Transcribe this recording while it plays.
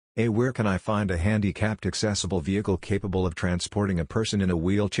Where can I find a handicapped accessible vehicle capable of transporting a person in a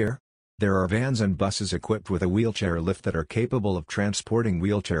wheelchair? There are vans and buses equipped with a wheelchair lift that are capable of transporting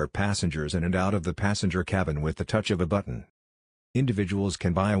wheelchair passengers in and out of the passenger cabin with the touch of a button. Individuals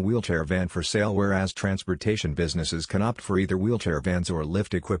can buy a wheelchair van for sale, whereas transportation businesses can opt for either wheelchair vans or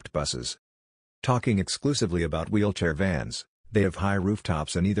lift-equipped buses. Talking exclusively about wheelchair vans, they have high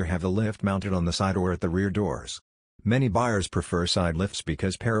rooftops and either have the lift mounted on the side or at the rear doors. Many buyers prefer side lifts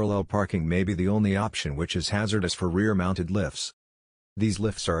because parallel parking may be the only option, which is hazardous for rear-mounted lifts. These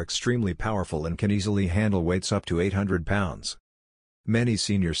lifts are extremely powerful and can easily handle weights up to 800 pounds. Many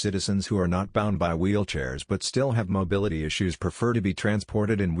senior citizens who are not bound by wheelchairs but still have mobility issues prefer to be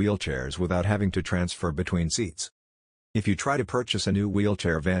transported in wheelchairs without having to transfer between seats. If you try to purchase a new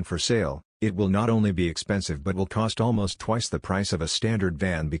wheelchair van for sale, it will not only be expensive but will cost almost twice the price of a standard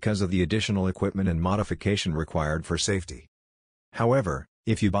van because of the additional equipment and modification required for safety. However,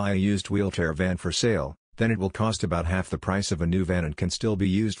 if you buy a used wheelchair van for sale, then it will cost about half the price of a new van and can still be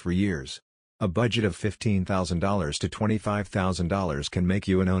used for years. A budget of $15,000 to $25,000 can make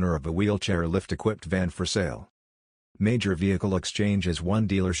you an owner of a wheelchair lift-equipped van for sale. Major Vehicle Exchange is one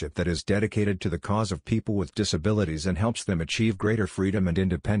dealership that is dedicated to the cause of people with disabilities and helps them achieve greater freedom and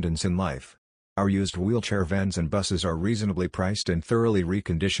independence in life. Our used wheelchair vans and buses are reasonably priced and thoroughly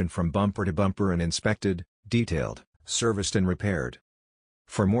reconditioned from bumper to bumper and inspected, detailed, serviced and repaired.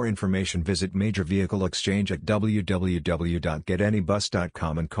 For more information, visit Major Vehicle Exchange at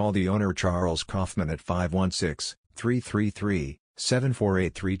www.getanybus.com and call the owner Charles Kaufman at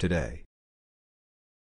 516-333-7483 today.